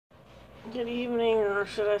Good evening, or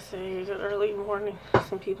should I say good early morning.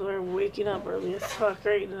 Some people are waking up early as fuck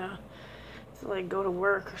right now to like go to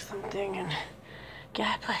work or something, and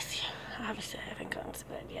God bless you. Obviously I haven't gone to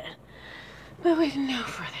bed yet, but we didn't know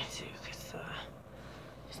further too, because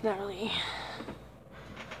it's not really,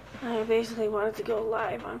 I basically wanted to go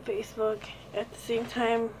live on Facebook at the same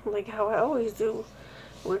time, like how I always do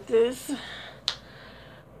with this,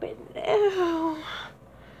 but no,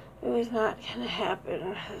 it was not gonna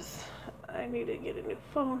happen because I need to get a new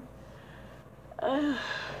phone. I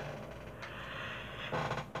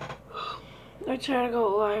try to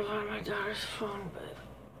go live on my daughter's phone, but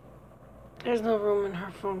there's no room in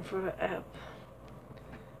her phone for the app.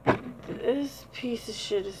 This piece of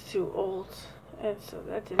shit is too old, and so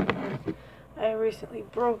that didn't work. I recently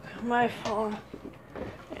broke my phone.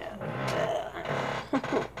 Yeah.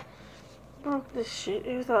 Broke this shit.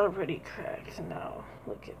 It was already cracked. Now,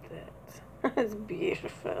 look at that. It's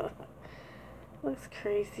beautiful. Looks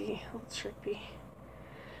crazy. A little trippy.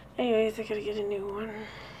 Anyways, I gotta get a new one.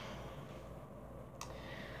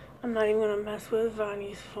 I'm not even gonna mess with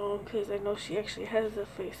Vani's phone because I know she actually has a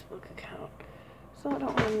Facebook account. So I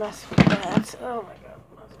don't want to mess with that. Oh my god,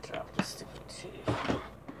 I'm about to drop this stupid shitty.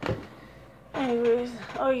 Anyways,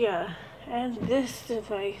 oh yeah, and this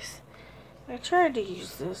device, I tried to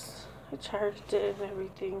use this. I charged it and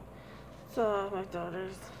everything. So my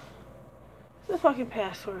daughter's the fucking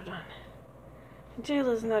password on it.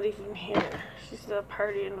 Jayla's not even here. She's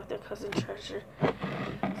partying with her cousin Treasure.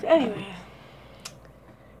 So anyway,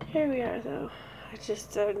 here we are though. I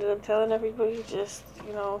just ended up telling everybody, just,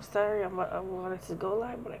 you know, sorry, I wanted to go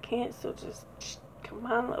live, but I can't, so just come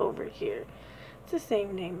on over here. It's the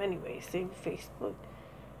same name anyway, same Facebook,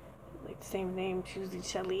 like the same name, Choozy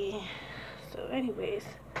Chillin. So anyways,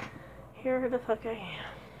 here the fuck I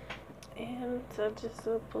am. And so just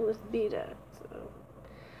pull this beat out. So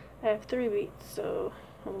I have 3 beats, so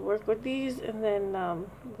I'll work with these, and then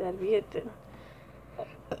that'll be it then.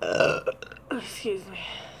 Excuse me.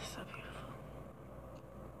 So beautiful.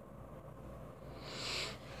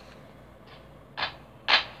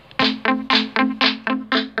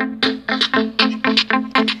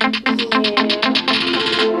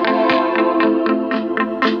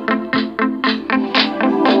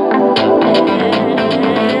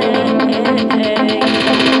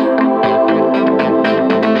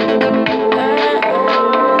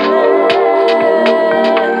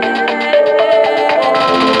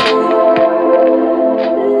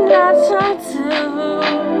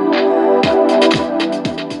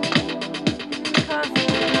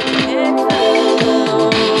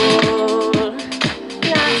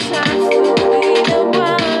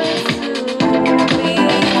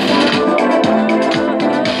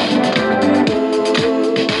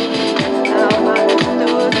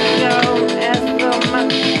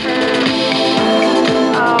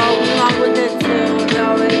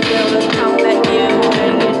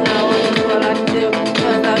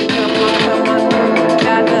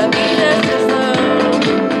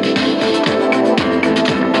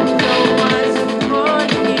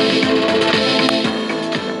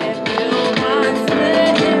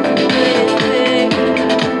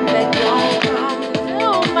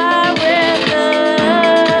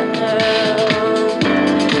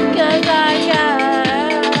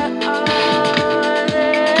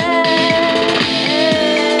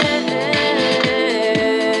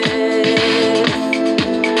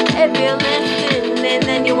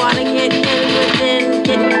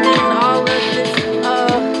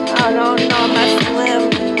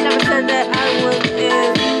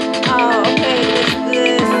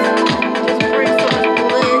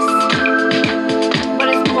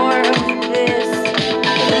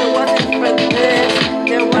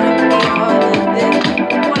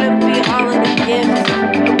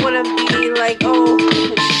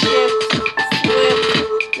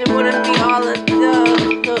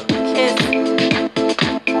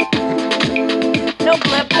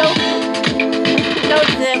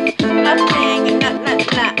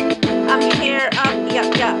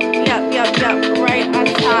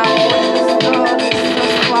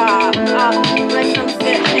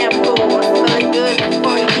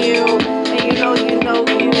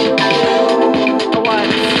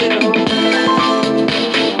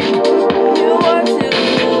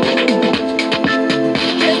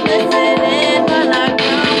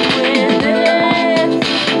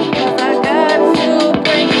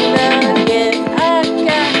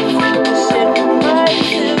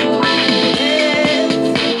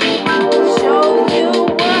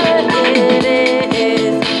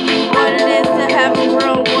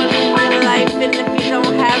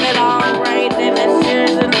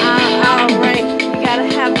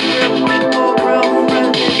 real people, real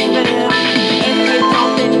friends and fam. If you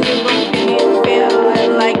don't, then you gon' be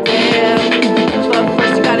feeling like damn. But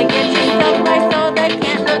first you gotta get yourself right so they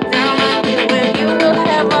can't look down on you. And you will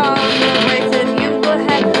have all the rights and you will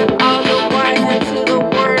have all the wise. And to the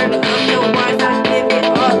word of the wise, I'll give you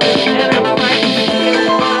all the enterprise. Here's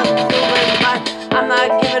what I'm doing, I'm not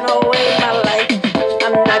giving away my life.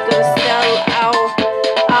 I'm not gonna sell out.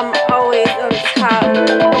 I'm always on top.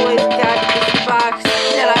 Always got this box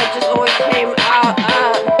that I just always came out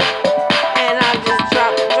of. And I just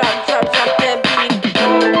drop that beat. Give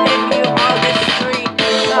you all the street.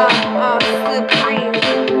 Supreme.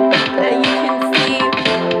 And you can see.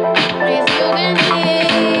 As you can see.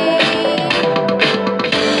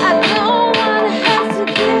 I don't wanna have to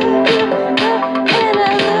give you up and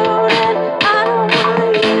alone. And I don't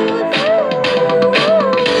want you to lose.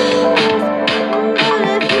 But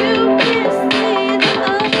if you can see the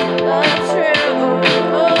truth,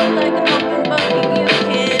 like an open book, you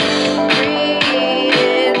can read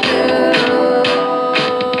it through.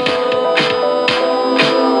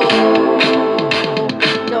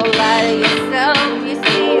 Don't lie to yourself. You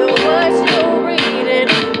see what you're reading.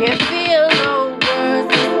 You feel no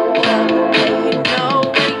words as well. And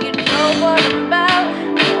you know what I'm about.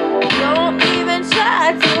 Don't even try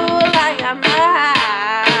to lie on my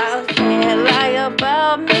house. Can't lie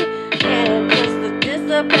about me. Can't just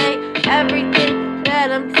disobey everything that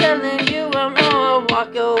I'm telling you. I'm gonna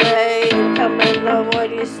walk away. Come and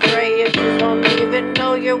avoid you stray. If you don't even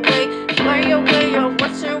know your way, where your way or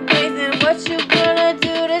what's your ways and what you gonna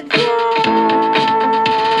do today.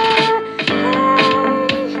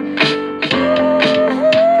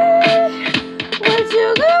 What you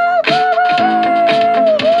gonna do?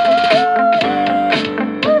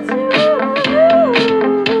 What you gonna do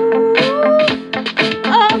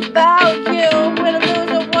about you? When a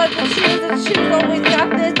loser wants to choose, always got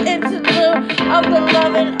this interlude of the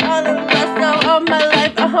love and other lust of my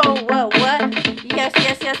life. Oh, what? Yes,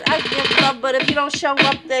 I give love, but if you don't show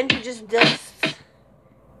up, then you just dust.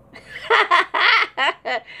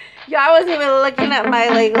 Yo, I wasn't even looking at my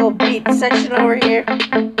like little beat section over here.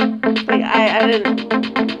 Like I didn't.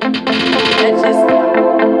 It's just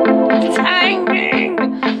timing.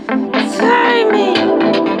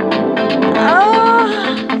 Oh.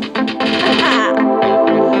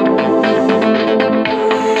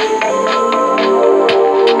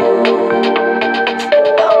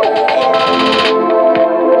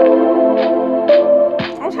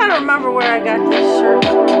 I'm trying to remember where I got this shirt.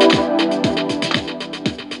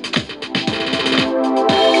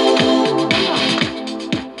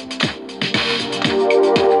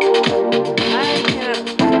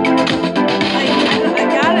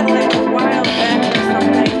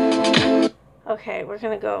 Okay, we're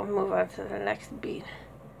gonna go move on to the next beat.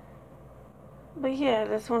 But yeah,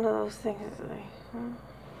 that's one of those things that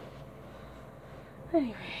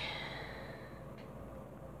anyway.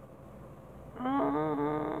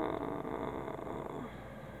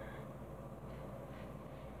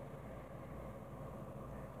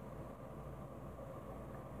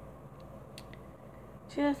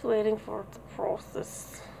 Just waiting for it to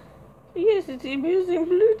process. Yes, it's using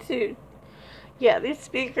Bluetooth. Yeah, these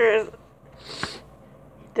speakers.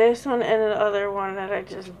 This one and the other one that I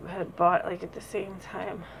just had bought like at the same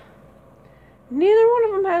time. Neither one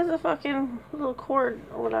of them has a fucking little cord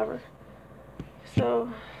or whatever. So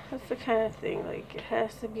that's the kind of thing, like it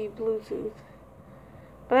has to be Bluetooth.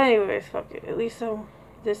 But anyways, fuck it. At least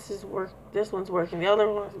this one's working. The other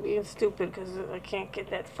one's being stupid because I can't get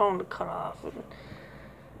that phone to cut off. And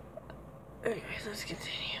anyways, let's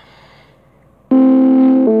continue.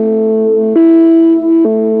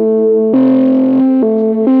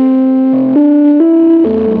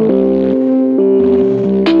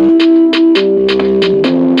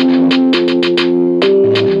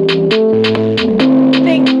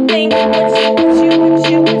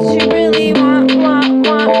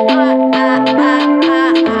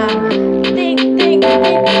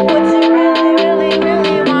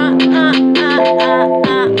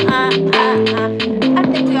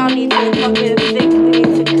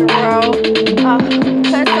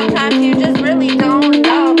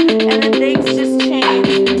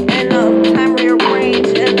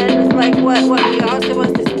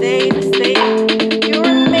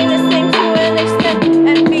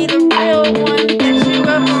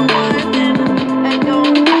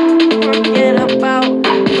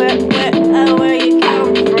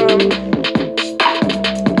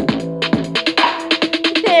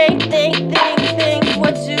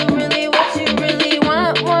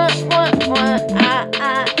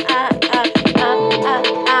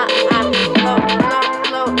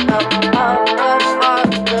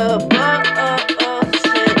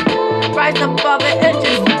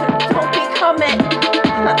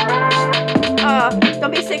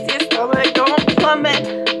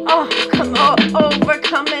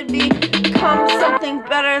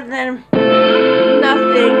 than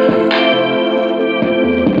nothing.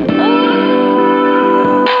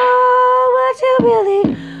 Oh, what you really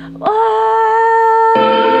want?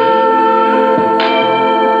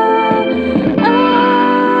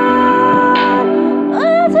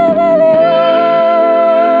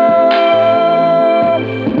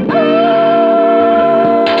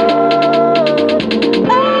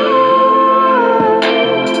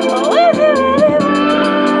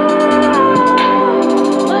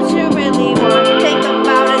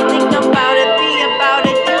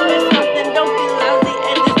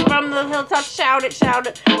 Shout it, shout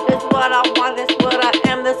it. This what I want, this what I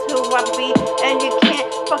am, this who I be. And you can't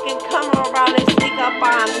fucking come around and sneak up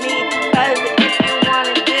on me. Cause if you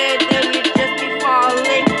wanted it, then you just be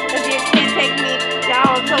falling. Cause you can't take me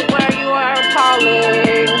down to where you are falling.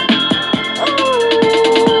 You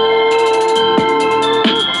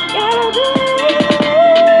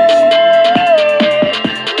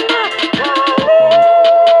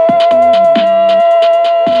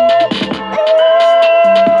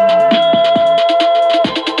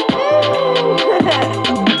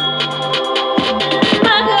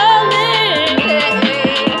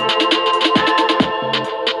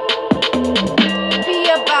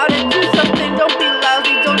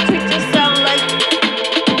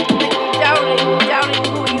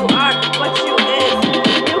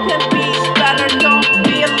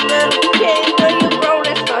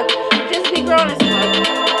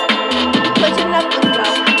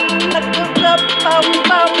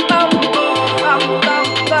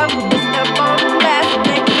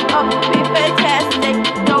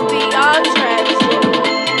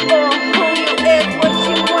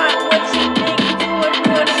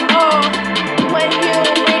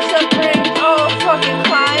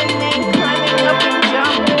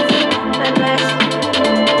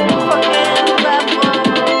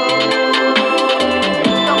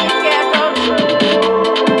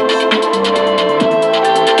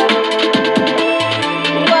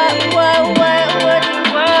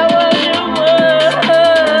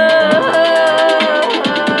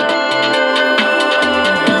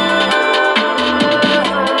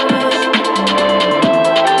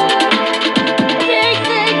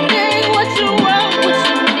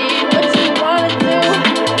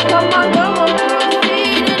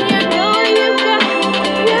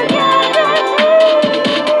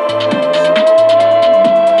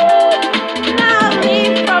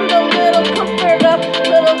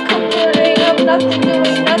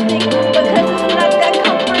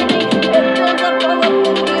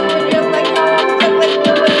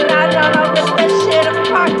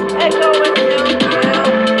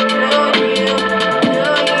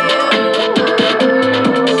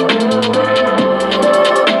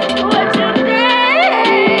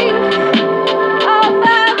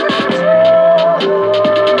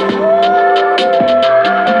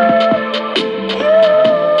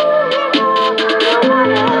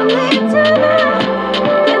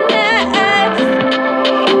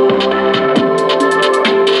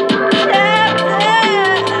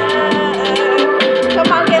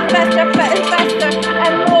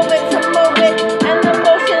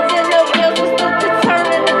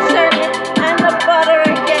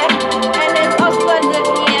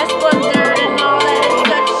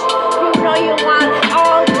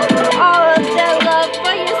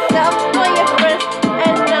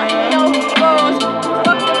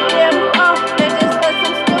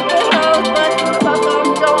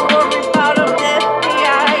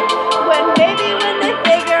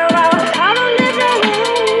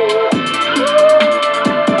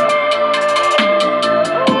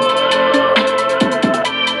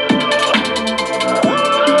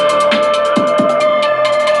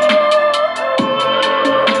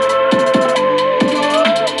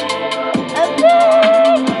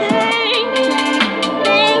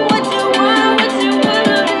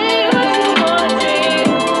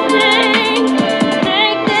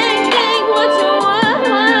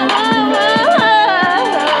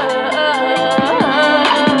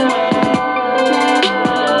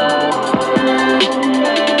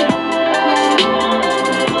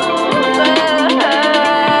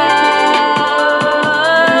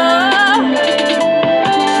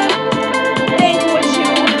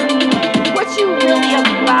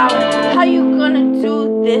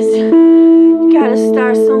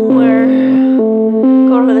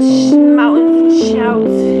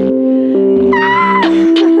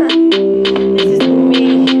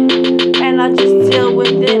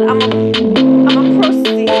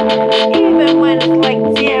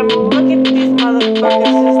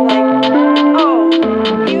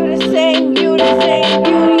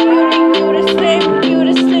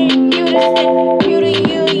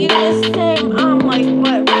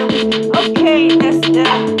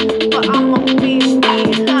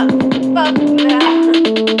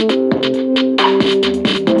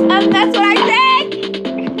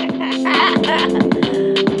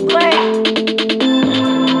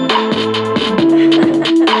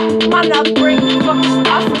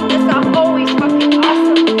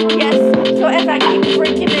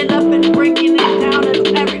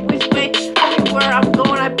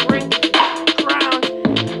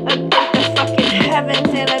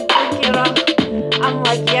heavens and I break it off. I'm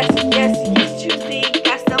like, yes, yes, yes, Choozy,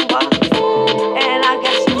 got some balls. And I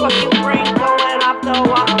got your fucking brain going off the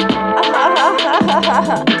wall.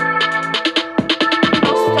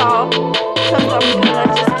 No stall, cause I'm gonna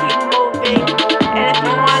just keep moving. And if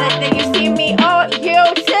you want it, then you see me, oh, you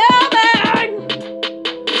tell me.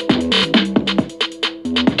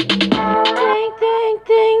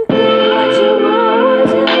 Think, what you want,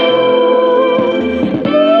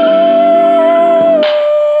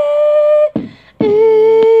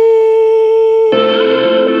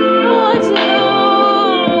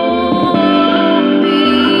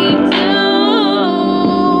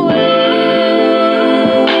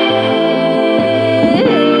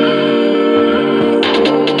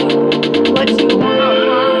 what you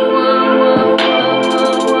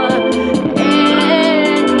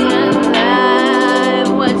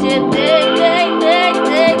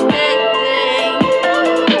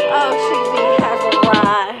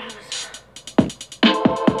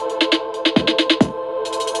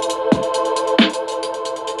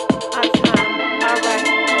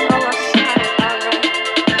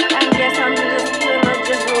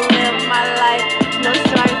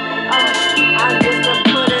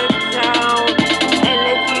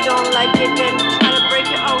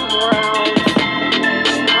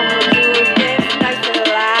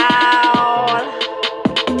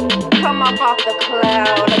off the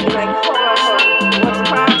cloud. I'd be like, hold on. What's the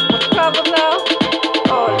problem? What's the problem now?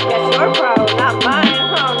 Oh, that's your problem, not mine.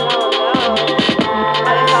 Oh, no.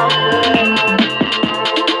 But it's all good.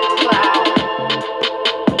 Cloud.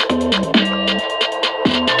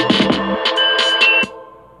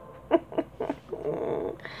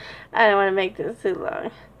 I don't want to make this too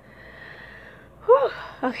long. Whew.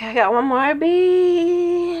 Okay, I got one more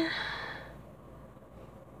beat.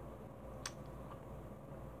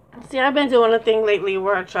 See, I've been doing a thing lately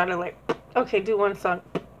where I try to like, okay, do one song,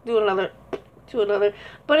 do another.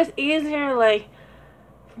 But it's easier like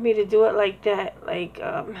for me to do it like that, like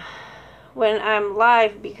when I'm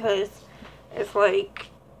live, because it's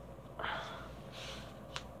like,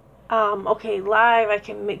 okay, live I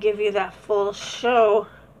can give you that full show,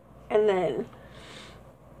 and then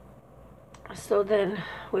so then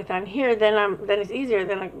with on here, then it's easier.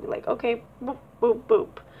 Then I can be like, okay, boop boop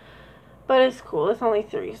boop. But it's cool. It's only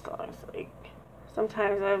 3 songs. Like,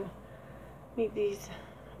 sometimes I make these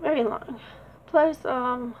very long. Plus,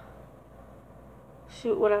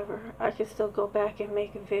 shoot, whatever. I can still go back and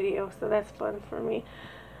make a video, so that's fun for me.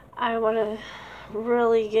 I want to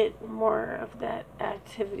really get more of that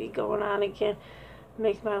activity going on again.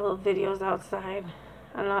 Make my little videos outside.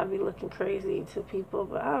 I know I'd be looking crazy to people,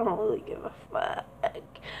 but I don't really give a fuck.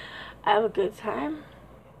 I have a good time.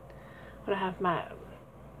 When I have my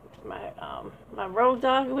road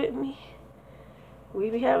dog with me,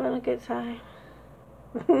 we be having a good time.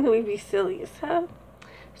 We be silly as hell.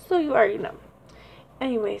 So you already know.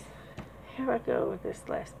 Anyways, here I go with this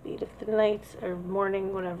last beat of the night or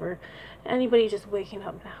morning, whatever. Anybody just waking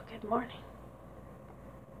up now, good morning.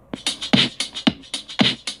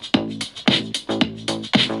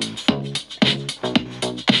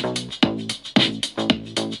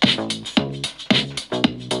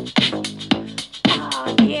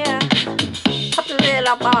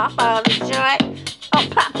 Off of the joint. Oh,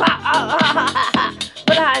 pop.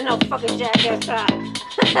 But I ain't no fucking jackass.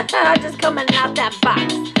 I'm just coming out that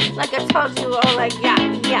box. Like I told you, oh, like, yeah.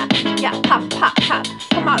 Pop.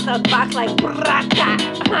 Come out the box like,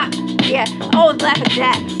 yeah. Oh, laugh at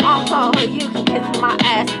that. Oh, you can kiss my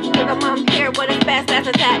ass. Cause I'm here with a fast ass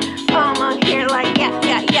attack. I'm here like,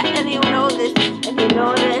 yeah. And you know this. And you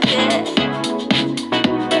know this, yeah.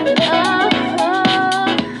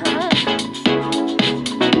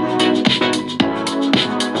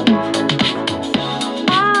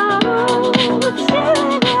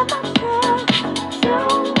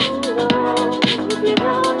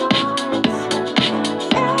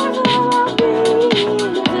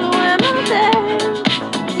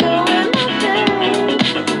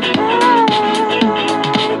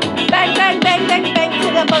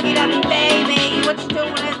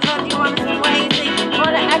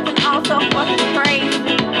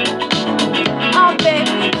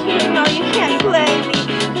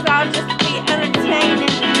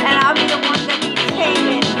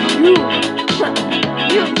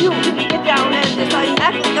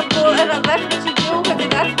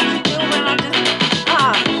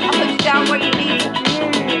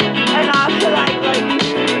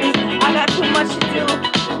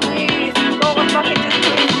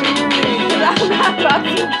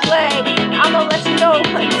 I'ma let you know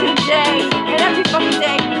today and every fucking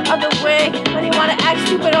day of the way. When you wanna act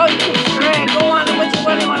stupid, oh, you can stray. Go on to what you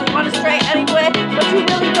want to stray anyway.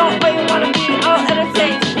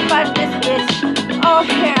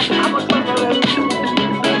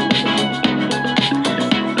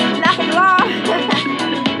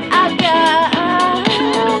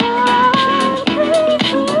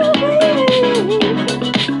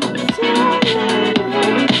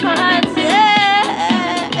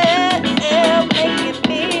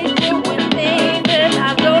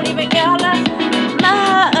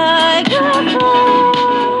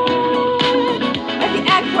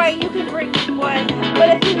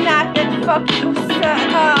 fuck you, son.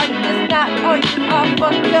 Oh, you just not, oh, you all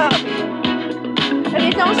fucked up. If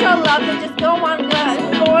you don't show love, then just go on gut.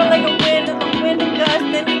 Go on like a wind, and the wind and gust,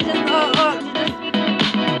 then you just, you just,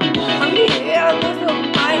 for me, I'll lose a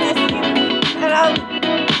minus, and I'll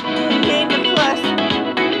gain the plus.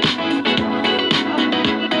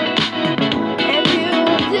 If you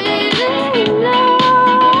didn't know,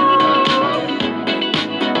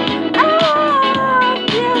 I'll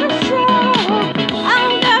give a show.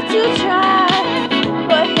 I'm got to try,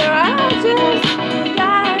 but here I just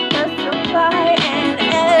got the supply. And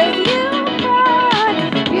as you cry,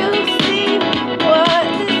 you see what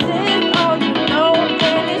this is. All you know,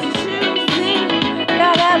 and it's Choozy.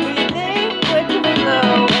 Got everything with the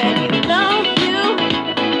flow, and you know you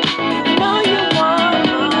want.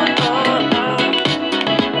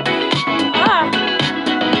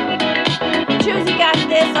 Choozy got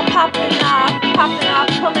this, I'm popping off, coming out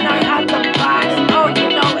the box. Oh, you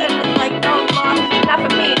know, and it's like no more, not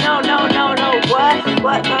for me, no,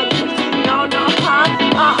 what, no, huh?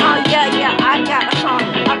 Yeah, I got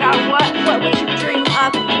what would you dream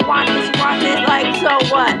of? You want this, like, so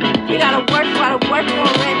what? You gotta work for it,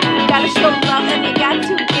 you gotta show love, and you got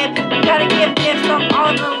to give, you gotta give gifts of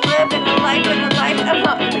all the live in the life, I'm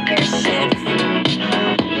not to get shit.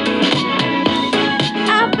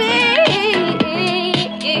 I'll be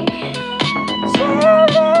chillin'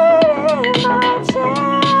 in my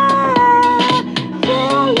chair,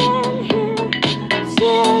 chillin' here,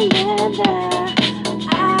 chillin' there.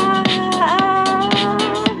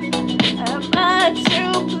 I'm a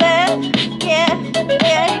true player, yeah,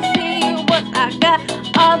 you see what I got,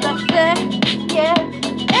 all the flair, yeah.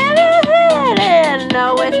 And I didn't know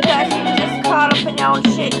it's 'cause you just caught up in your own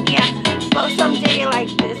shit, yeah. But someday you're like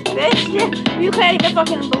this, bitch, yeah. You can't even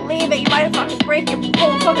fucking believe it. You might fucking break your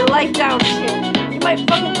whole fucking life down, shit. You might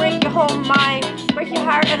fucking break your whole mind, break your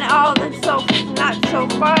heart, and all that's so not so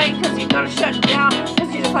fine. 'Cause you're gonna shut down. 'Cause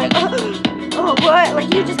you're just like, oh, what?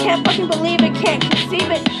 Like you just can't fucking believe it, can't conceive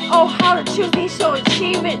it. Oh, how to choose these so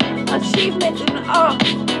achievements, and how she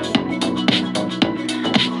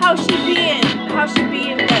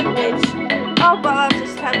being that bitch. Oh, but I'll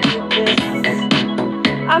just have to do this.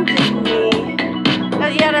 I'm just me.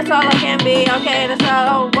 Yeah, that's all I can be. Okay, that's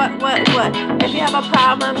all. What? If you have a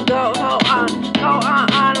problem, go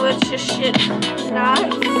on with your shit.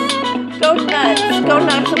 Nuts. Go nuts.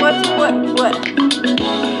 What?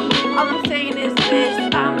 All I'm saying is this.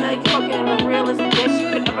 I'm like fucking the realest bitch you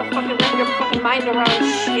could ever fucking wrap your fucking mind around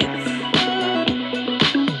shit.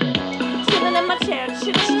 Chillin' in my chair,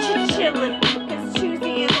 chillin'. 'Cause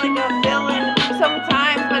Choozy is like a villain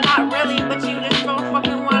sometimes, but not really. But you just don't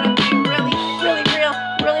fucking wanna be really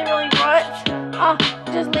what?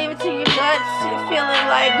 Just leave it to your guts. You're feeling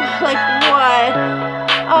like what?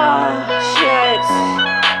 Oh shit.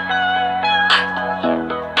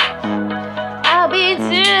 I'll be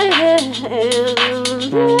chillin'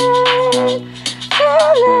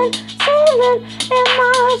 in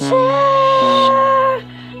my chair.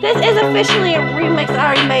 This is officially a remix. I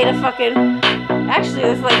already made a fucking. Actually,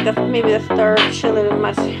 it's like maybe the third Chillin' in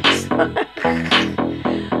my chair.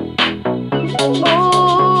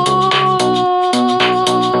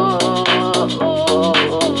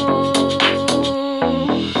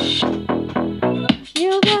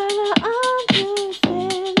 You gotta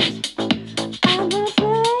understand, I'm not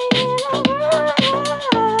playing around.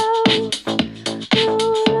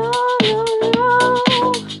 No,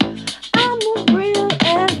 I'm a real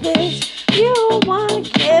ass bitch. You wanna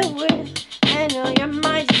get with, and your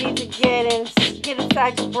mind needs to get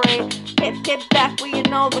inside your brain. Get back where you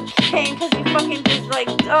know the pain, 'cause you fucking just like,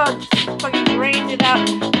 just fucking drained it out.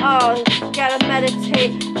 Oh, you gotta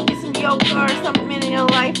meditate, get some yoga or something in your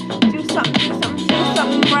life. Do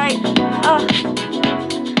something right.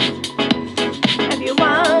 If you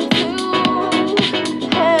want to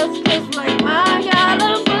have just like mine, gotta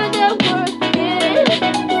put that work in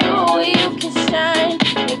so you can shine.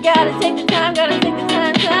 You gotta take the time,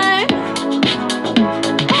 time.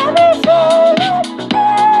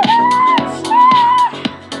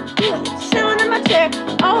 Chillin' in my chair,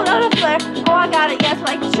 oh, not a flare. Oh, I got it, yes,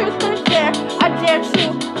 like truth and dare. I dare to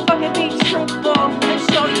fucking be truthful and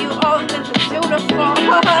show you all that's beautiful.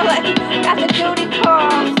 Like, got the duty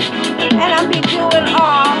call, and I be doing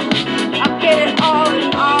all. I get it all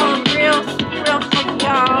and all, real for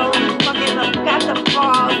y'all. Fucking got the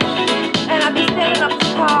balls, and I be standing up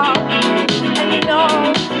tall, and you know.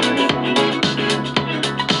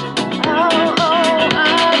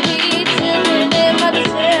 I'll be chillin' in my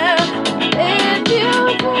chair. If you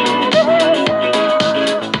didn't know,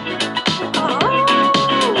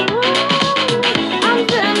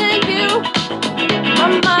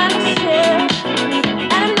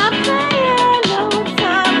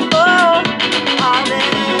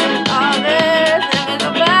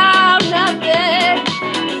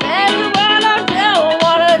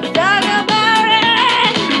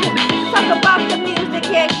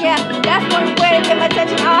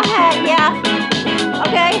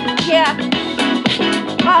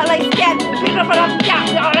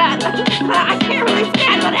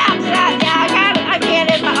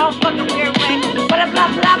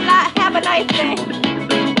 a nice day.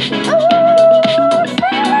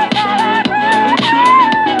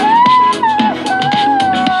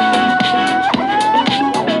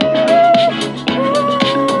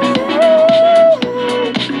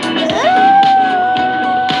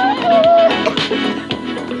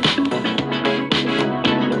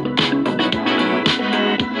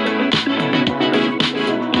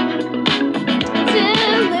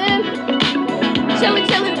 Chillin',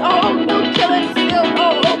 chillin', oh, no killin' still,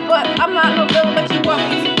 oh, but I'm not no villain, but you want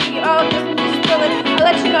me to be, oh, just chillin',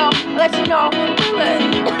 I'll let you know,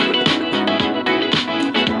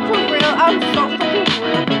 for real, I'm so fucking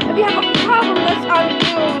real. If you have a problem, that's on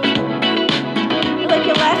you, like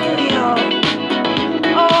your last meal,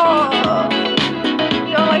 oh,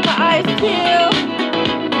 you don't like my eyes too,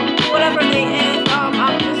 whatever they is,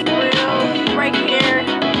 I'm just real, right here,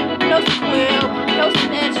 no squeal, no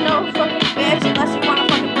snitch, no fucking bitch, unless you wanna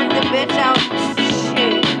fucking bring the bitch out.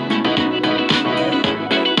 Shit.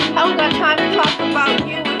 I don't got time to talk about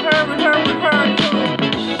you and her and her and her and who.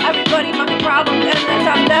 Everybody fucking problems and that's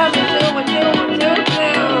I'm down to do.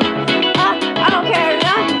 I don't care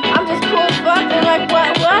none. I'm just cool as fuck and like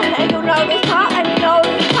what? And you know this, huh? And you know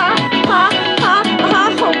this, huh?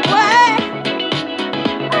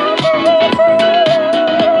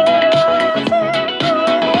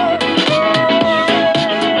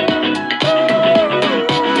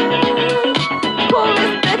 What?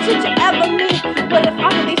 But if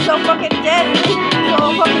I'm gonna be so fucking deadly, so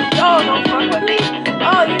fucking don't fuck with me.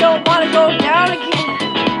 Oh, you don't wanna go down again.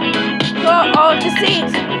 Go all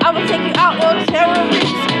deceits. I will take you out on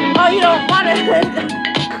terrorists. Oh, you don't wanna.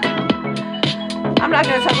 I'm not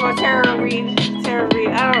gonna talk about terror read.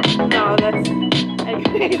 I don't know. That's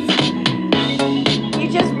anyways. You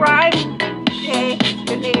just rhyme. Okay,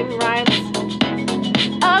 your name rhymes.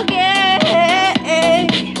 Okay.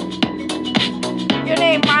 Your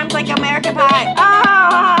name rhymes like American Pie.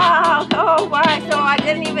 Oh, why? So I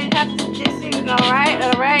didn't even have to diss you. Alright.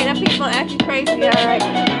 The people acting crazy. Alright.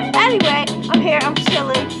 Anyway, I'm here. I'm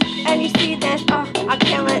chilling. And you see this. Oh, I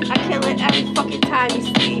kill it every fucking time you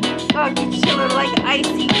see. Oh, you chilling like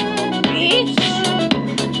icy beach.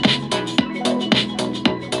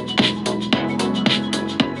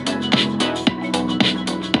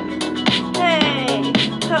 Hey,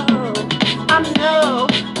 ho. I'm no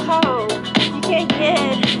ho. Can't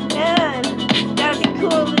get none. Gotta be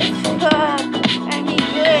cool as fuck and be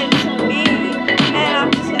good to me. And I'm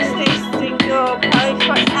just gonna stay single probably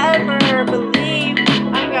forever. Believe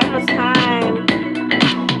I ain't got no time.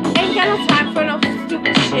 Ain't got no time for no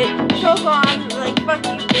stupid shit. So go on, like fuck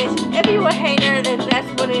you, bitch. If you a hater, then that's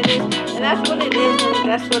what it is. And that's what it is, and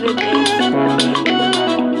that's what it is.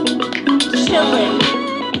 Chillin'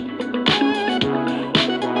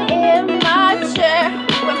 in my chair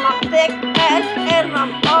with my thick ass and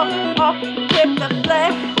I'm all with the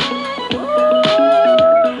flesh.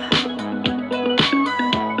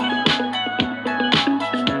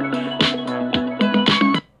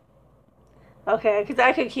 Okay, because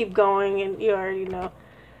I could keep going and you already know.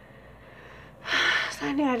 So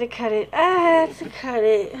I knew I had to cut it. I had to cut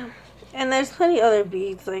it. And there's plenty other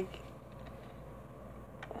beats, like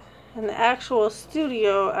in the actual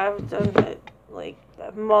studio, I've done it, like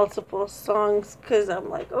multiple songs because I'm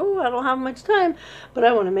like, oh, I don't have much time, but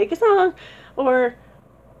I want to make a song. Or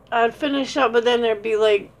I'd finish up, but then there'd be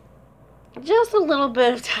like just a little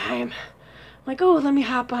bit of time. I'm like, oh, let me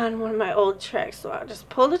hop on one of my old tracks. So I'll just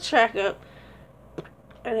pull the track up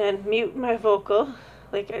and then mute my vocal,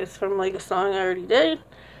 like it's from like a song I already did.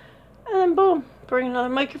 And then boom, bring another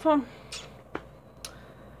microphone.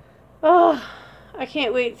 Oh, I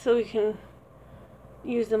can't wait till we can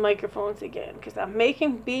use the microphones again, because I'm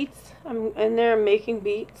making beats. I'm in there making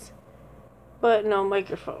beats, but no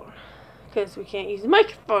microphone, because we can't use the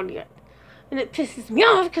microphone yet. And it pisses me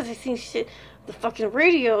off because I seen shit the fucking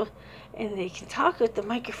radio and they can talk with the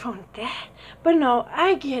microphone that. But no,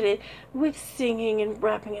 I get it. With singing and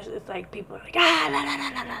rapping, it's like people are like la la la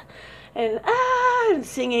la la and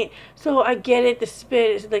singing. So I get it. The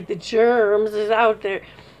spit is like the germs is out there,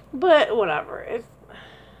 but whatever.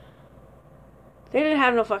 They didn't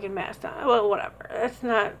have no fucking mask on. Well, whatever. That's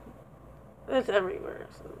everywhere.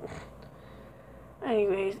 So.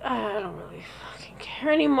 Anyways, I don't really fucking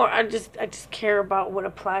care anymore. I just care about what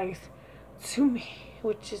applies to me,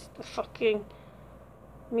 which is the fucking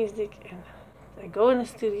music. And I go in the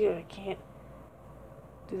studio, I can't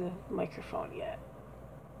do the microphone yet.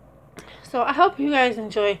 So I hope you guys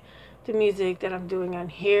enjoy the music that I'm doing on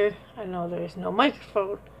here. I know there's no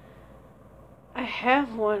microphone. I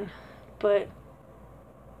have one, but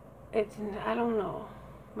I don't know.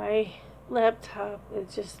 My laptop,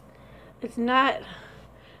 it's not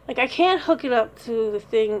Like, I can't hook it up to the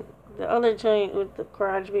thing, the other joint with the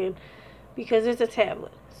GarageBand, because it's a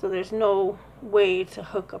tablet. So there's no way to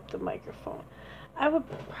hook up the microphone. I would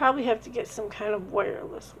probably have to get some kind of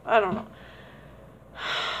wireless. I don't know.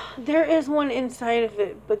 There is one inside of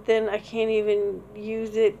it, but then I can't even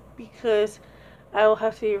use it because I will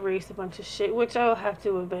have to erase a bunch of shit, which I will have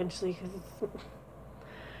to eventually. Cause it's...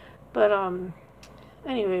 But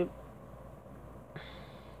anyway,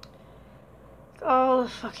 it's all a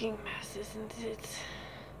fucking mess, isn't it?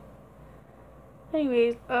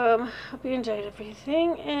 Anyways, hope you enjoyed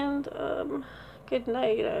everything, and good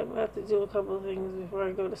night. I have to do a couple of things before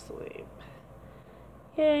I go to sleep.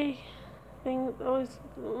 Yay! Always,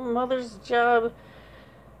 mother's job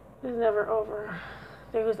is never over.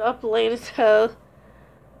 It was up late as hell.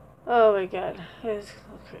 Oh my god, it was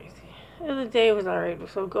crazy. And the day was alright,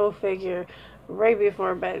 so go figure. Right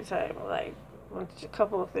before bedtime, like, a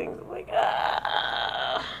couple of things. I'm like,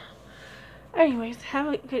 ah. Anyways,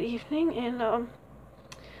 have a good evening, and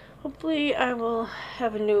hopefully I will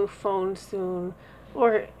have a new phone soon,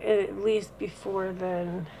 or at least before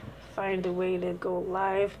then, find a way to go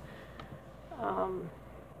live on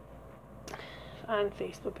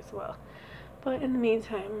Facebook as well. But in the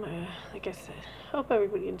meantime, like I said, hope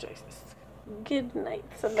everybody enjoys this. Good night,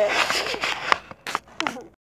 Samantha.